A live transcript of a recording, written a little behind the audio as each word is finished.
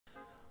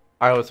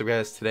Alright, what's up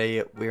guys?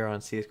 Today we are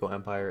on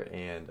Csgoempire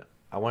and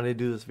I wanted to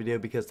do this video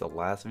because the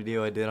last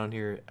video I did on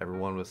here,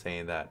 everyone was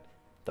saying that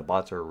the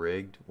bots are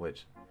rigged,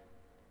 which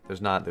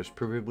there's not. There's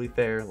provably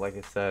fair, like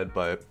I said,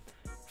 but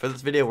for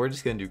this video we're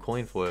just going to do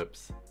coin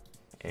flips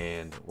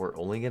and we're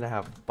only going to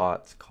have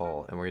bots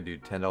call and we're going to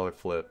do $10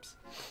 flips.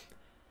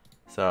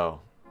 So,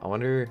 I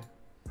wonder,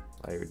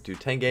 like, do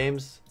 10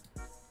 games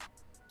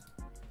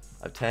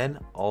of 10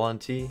 all on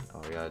T?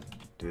 Oh, we gotta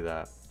do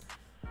that.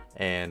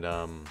 And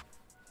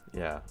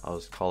yeah, I'll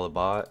just call a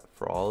bot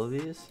for all of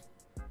these.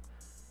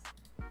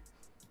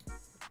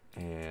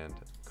 And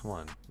come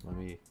on, let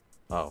me.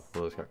 Oh,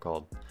 those got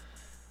called.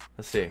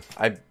 Let's see.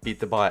 I beat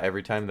the bot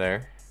every time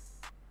there.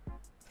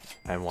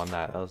 I won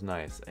that. That was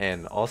nice.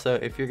 And also,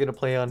 if you're gonna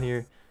play on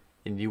here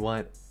and you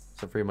want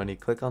some free money,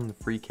 click on the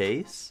free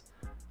case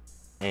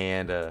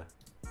and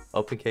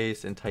open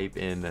case and type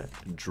in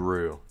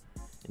Drew,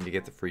 and you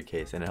get the free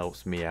case, and it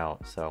helps me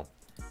out. So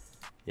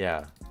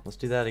yeah, let's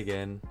do that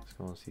again. Let's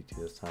go on CT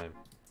this time.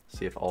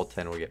 See if all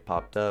 10 will get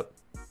popped up.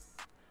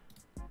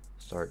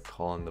 Start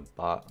calling the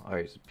bot.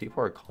 Alright, so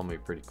people are calling me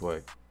pretty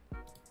quick.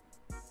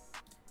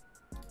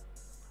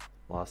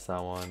 Lost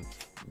that one.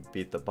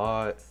 Beat the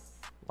bot.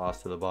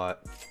 Lost to the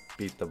bot.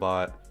 Beat the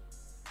bot.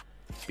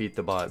 Beat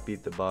the bot.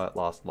 Beat the bot.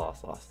 Lost.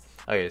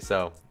 Okay,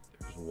 so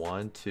there's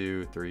 1,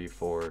 2, 3,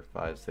 4,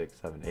 5,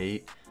 6, 7,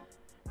 8.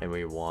 And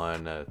we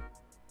won.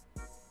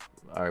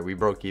 Alright, we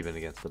broke even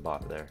against the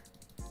bot there.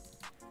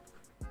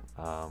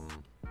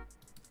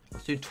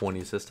 Let's do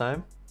 20s this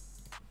time.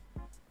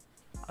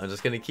 I'm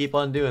just gonna keep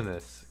on doing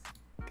this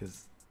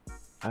because,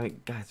 I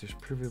mean, guys, there's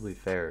provably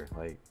fair.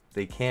 Like,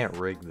 they can't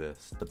rig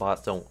this. The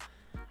bots don't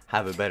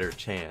have a better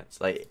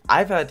chance. Like,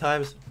 I've had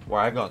times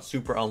where I've gone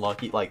super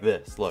unlucky, like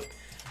this. Look,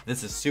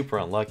 this is super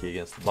unlucky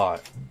against the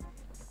bot.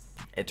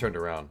 It turned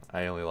around.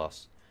 I only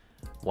lost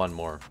one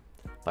more.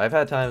 But I've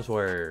had times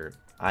where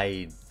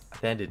I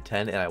think I did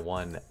 10 and I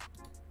won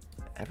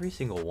every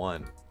single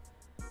one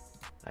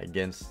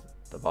against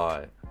the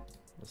bot.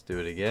 Let's do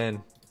it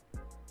again.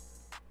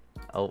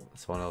 Oh,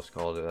 someone else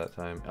called it that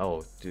time.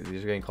 Oh, dude,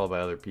 these are getting called by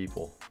other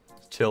people.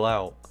 Chill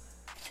out.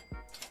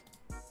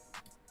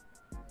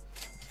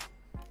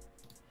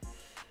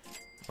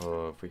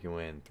 Oh, if we can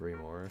win 3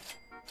 more.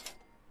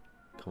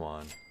 Come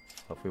on.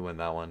 Oh, if we win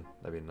that one,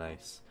 that'd be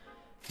nice.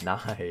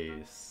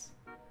 Nice.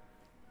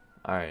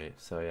 Alright,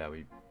 so yeah,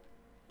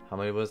 how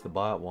many was the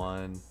bot?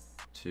 1,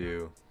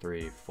 2,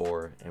 3,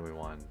 4, and we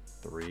won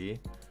 3.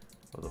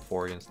 With the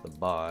 4 against the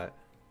bot.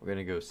 We're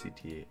gonna go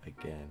CT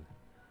again.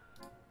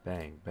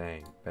 Bang,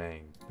 bang,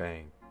 bang,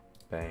 bang,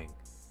 bang.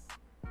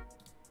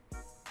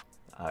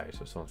 Alright,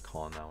 so someone's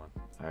calling that one.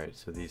 Alright,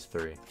 so these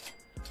 3.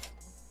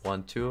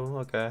 1, 2,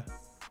 okay.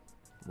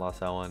 Lost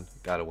that one.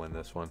 Gotta win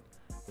this one.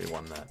 We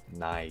won that.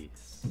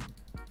 Nice.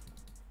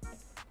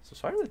 So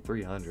starting with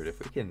 300, if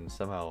we can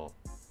somehow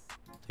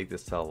take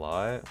this to a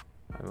lot,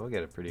 I mean, we'll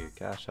get a pretty good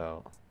cash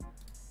out.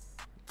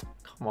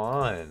 Come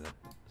on.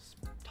 Just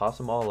toss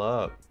them all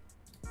up.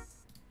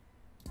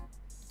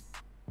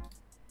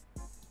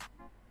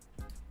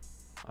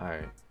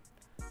 Alright,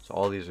 so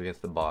all these are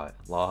against the bot.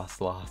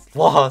 Lost.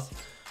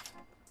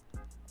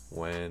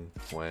 Win.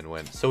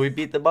 So we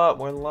beat the bot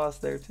more than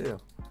lost there too.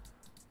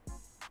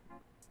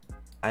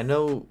 I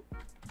know,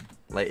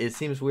 like, it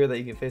seems weird that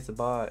you can face the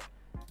bot.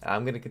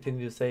 I'm gonna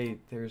continue to say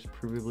there's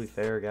provably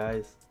fair,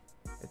 guys.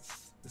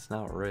 It's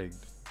not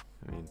rigged.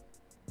 I mean,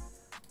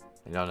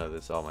 and y'all know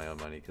this is all my own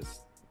money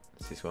because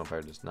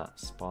Csgoempire does not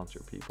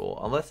sponsor people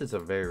unless it's a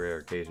very rare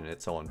occasion.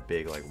 It's someone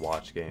big like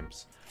Watch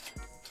Games.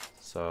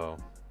 So.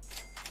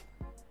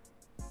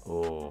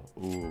 Oh,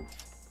 ooh.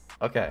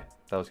 Okay,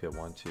 that was good.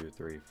 1, 2,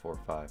 3, 4,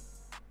 5,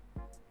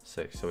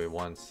 6. So we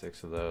won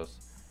 6 of those.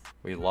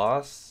 We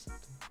lost.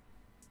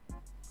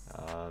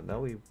 No,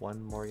 we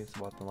won more against the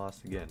bot than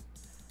lost again.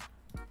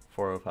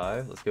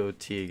 405. Let's go with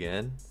T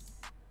again.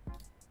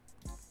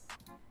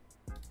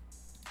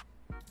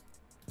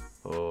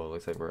 Oh,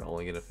 looks like we're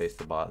only gonna face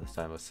the bot this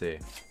time. Let's see.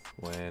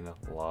 Win,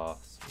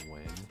 loss,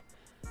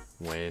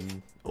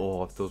 win.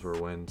 Oh, if those were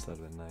wins,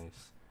 that'd have been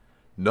nice.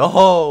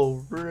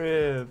 No,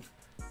 rip.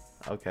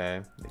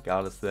 Okay, they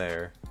got us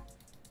there.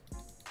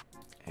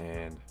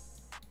 And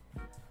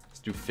let's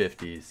do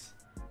 50s.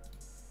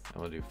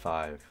 And we'll do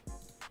 5.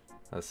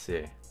 Let's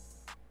see.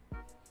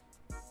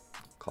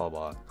 Call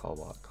bot.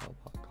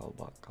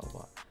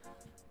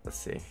 Let's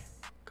see.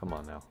 Come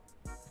on now.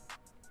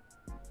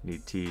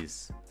 Need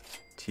T's.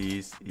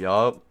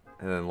 Yup.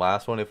 And then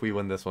last one if we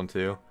win this one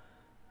too.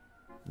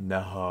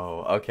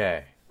 No.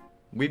 Okay.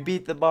 We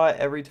beat the bot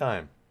every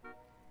time.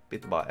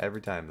 Beat the bot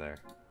every time there.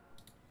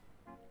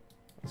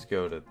 Let's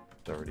go to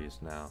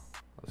 30s now.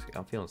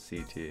 I'm feeling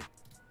CT.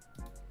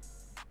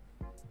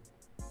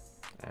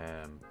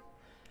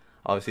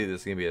 Obviously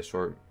this is gonna be a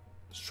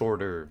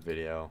shorter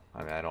video.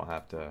 I mean, I don't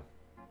have to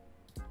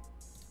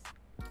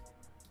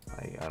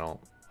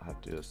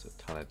do this a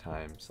ton of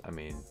times. I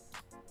mean,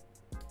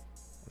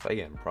 if I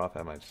get in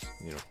profit, I might just,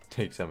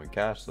 take some and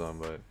cash some,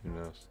 but who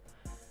knows.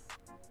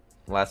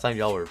 Last time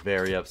y'all were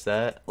very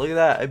upset. Look at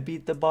that. I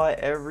beat the bot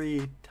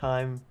every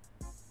time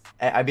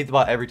I beat the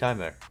bot every time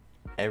there.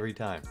 Every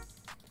time.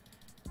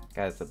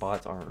 Guys, the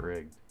bots aren't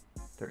rigged.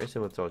 Their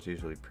insta is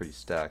usually pretty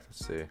stacked.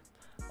 Let's see.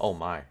 Oh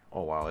my.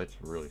 Oh wow, it's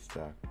really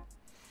stacked.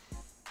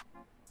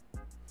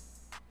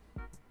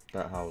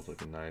 That house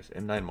looking nice.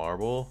 M9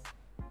 marble.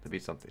 That'd be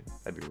something.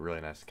 That'd be really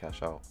nice to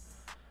cash out.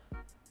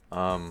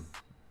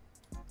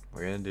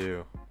 We're gonna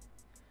do.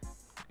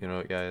 You know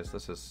what, guys?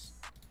 Let's just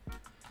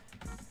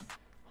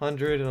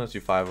 100 and let's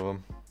do 5 of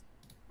them.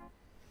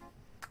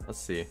 Let's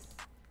see.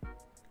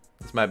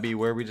 This might be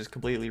where we just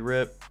completely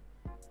rip.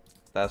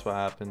 That's what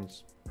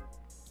happens.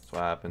 That's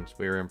what happens.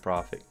 We were in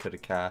profit. Could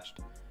have cashed.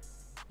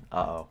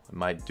 Uh-oh. It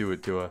might do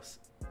it to us.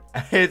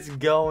 It's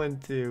going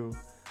to.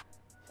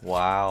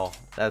 Wow.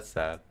 That's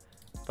sad.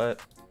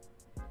 But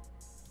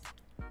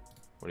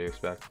what do you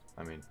expect?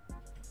 I mean,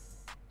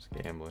 it's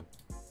gambling.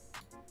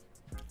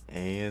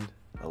 And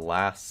the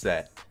last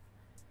set.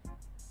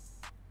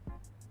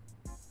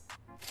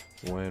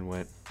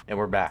 Win. And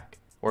we're back.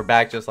 We're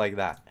back just like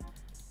that.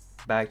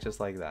 Back just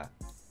like that.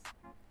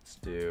 Let's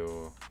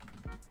do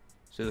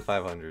the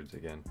 500s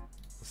again.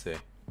 Let's see.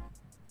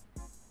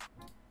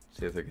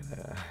 See if they're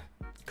gonna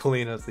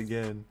clean us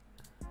again.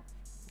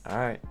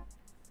 Alright.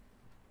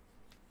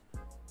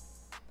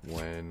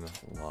 Win,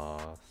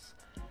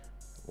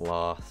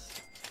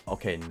 loss.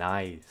 Okay,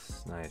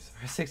 nice.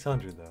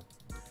 600 though.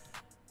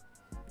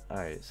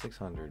 Alright,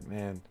 600,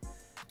 man.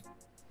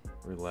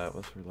 Roulette,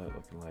 what's roulette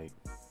looking like?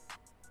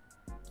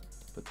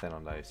 Put 10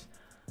 on dice.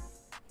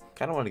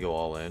 Kinda want to go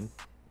all in,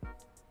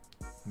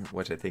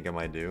 which I think I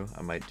might do.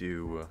 I might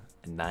do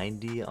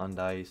 90 on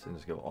dice and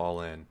just go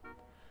all in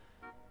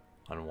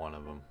on one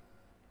of them.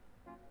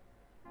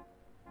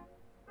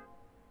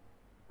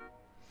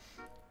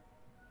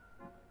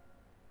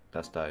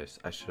 That's dice.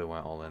 I should have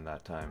went all in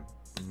that time.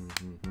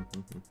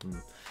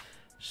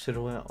 Should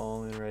have went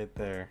all in right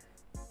there.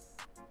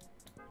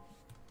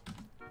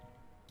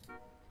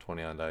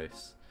 20 on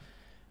dice.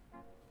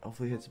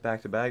 Hopefully it's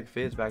back to back. If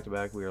it's back to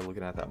back, we are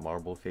looking at that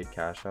marble fade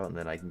cash out, and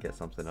then I can get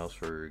something else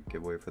for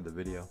giveaway for the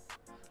video.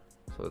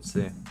 So let's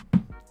see.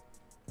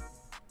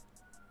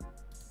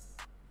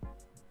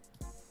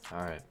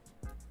 Alright.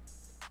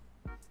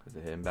 Is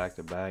it hitting back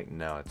to back?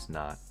 No, it's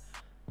not.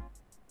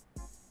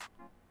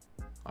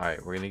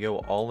 Alright, we're gonna go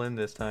all in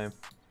this time.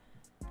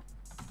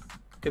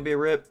 Could be a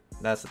rip.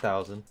 That's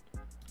 1,000.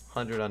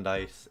 100 on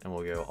dice, and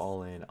we'll go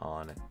all in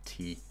on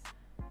T.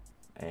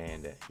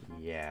 And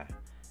yeah,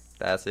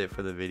 that's it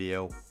for the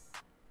video.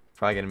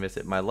 Probably gonna miss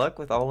it. My luck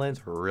with all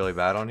ins really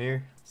bad on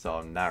here, so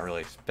I'm not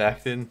really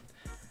expecting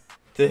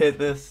to hit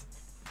this.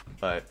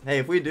 But hey,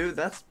 if we do,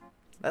 that's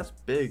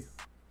big.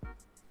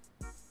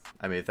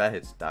 I mean, if that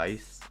hits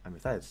dice, I mean,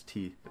 if that hits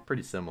T, they're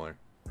pretty similar.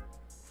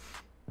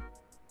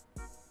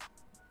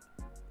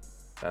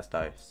 That's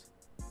dice.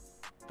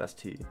 That's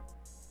T.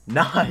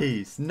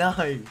 Nice.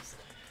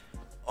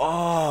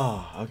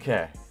 Oh,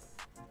 okay.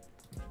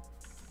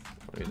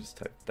 Let me just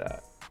type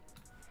that.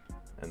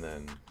 And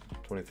then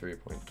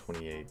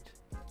 23.28.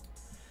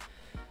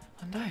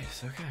 Oh,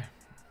 nice, okay.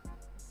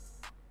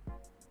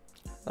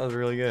 That was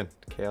really good.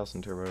 Chaos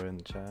and Turbo in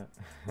the chat.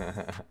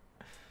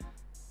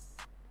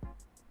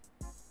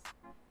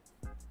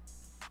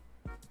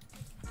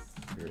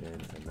 You're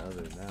in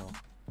another now.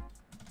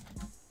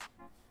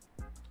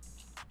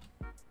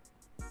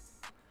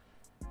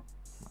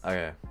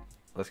 Okay,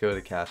 let's go to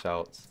the cash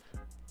outs.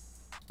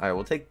 Alright,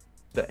 we'll take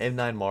the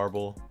M9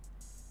 marble.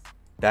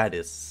 That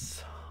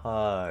is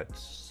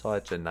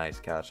such a nice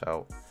cash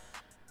out.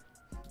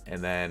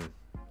 And then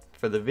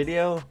for the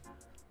video,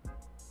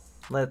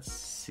 let's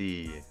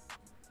see.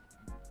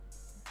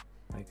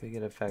 I could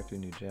get a factory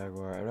new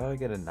Jaguar. I'd rather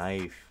get a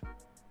knife.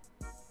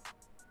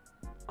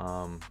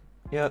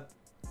 Yep.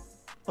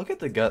 Look at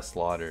the gut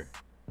slaughter.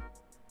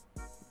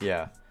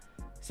 Yeah.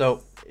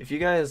 So if you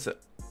guys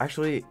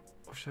actually,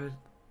 should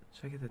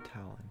I get the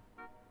Talon?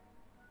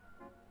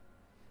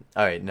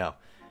 Alright, no.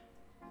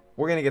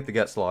 We're gonna get the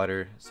gut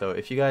slaughter. So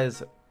if you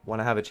guys want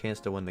to have a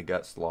chance to win the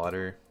gut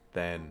slaughter,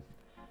 then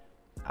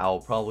I'll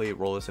probably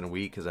roll this in a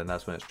week, because then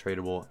that's when it's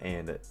tradable.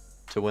 And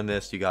to win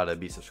this, you gotta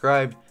be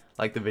subscribed,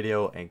 like the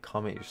video, and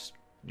comment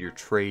your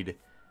trade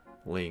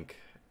link.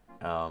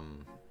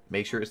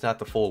 Make sure it's not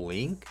the full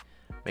link.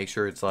 Make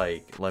sure it's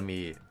like, let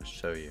me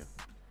show you.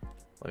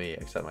 Let me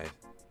accept my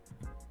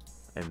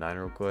M9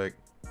 real quick.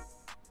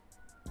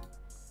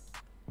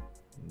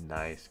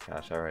 Nice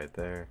cash out right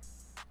there.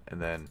 And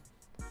then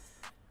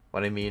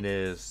what I mean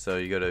is, so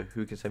you go to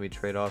who can send me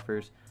trade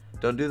offers.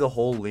 Don't do the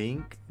whole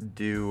link.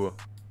 Do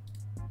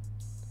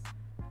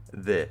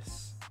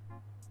this.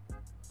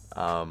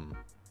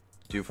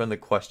 Do from the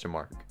question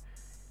mark.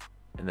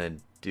 And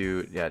then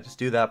just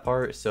do that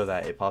part so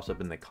that it pops up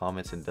in the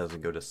comments and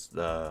doesn't go to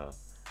the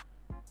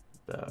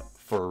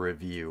for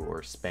review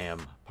or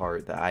spam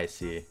part that I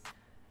see,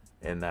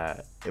 and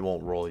that it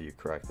won't roll you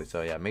correctly.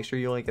 So yeah, make sure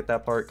you link at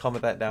that part,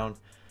 comment that down,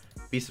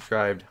 be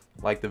subscribed,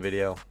 like the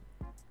video,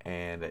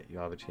 and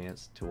you'll have a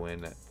chance to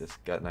win this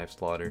gut knife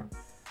slaughter,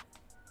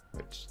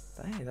 which,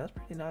 hey, that's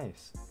pretty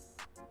nice.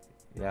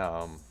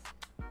 Yeah,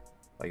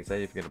 like I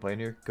said, if you're gonna play in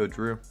here, go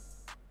Drew.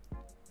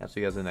 I'll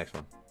see you guys in the next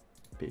one.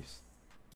 Peace.